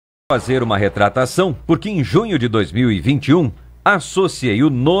Fazer uma retratação porque em junho de 2021 associei o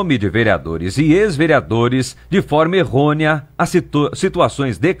nome de vereadores e ex-vereadores de forma errônea a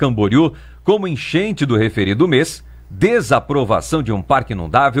situações de Camboriú, como enchente do referido mês, desaprovação de um parque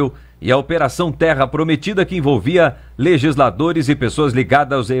inundável e a Operação Terra Prometida, que envolvia legisladores e pessoas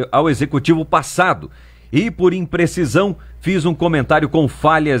ligadas ao executivo passado. E, por imprecisão, fiz um comentário com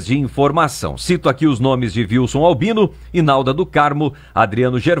falhas de informação. Cito aqui os nomes de Wilson Albino, Inalda do Carmo,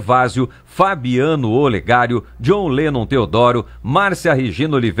 Adriano Gervásio, Fabiano Olegário, John Lennon Teodoro, Márcia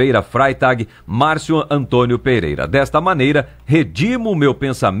Regina Oliveira Freitag, Márcio Antônio Pereira. Desta maneira, redimo o meu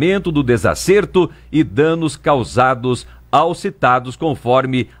pensamento do desacerto e danos causados aos citados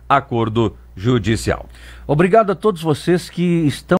conforme acordo judicial. Obrigado a todos vocês que estão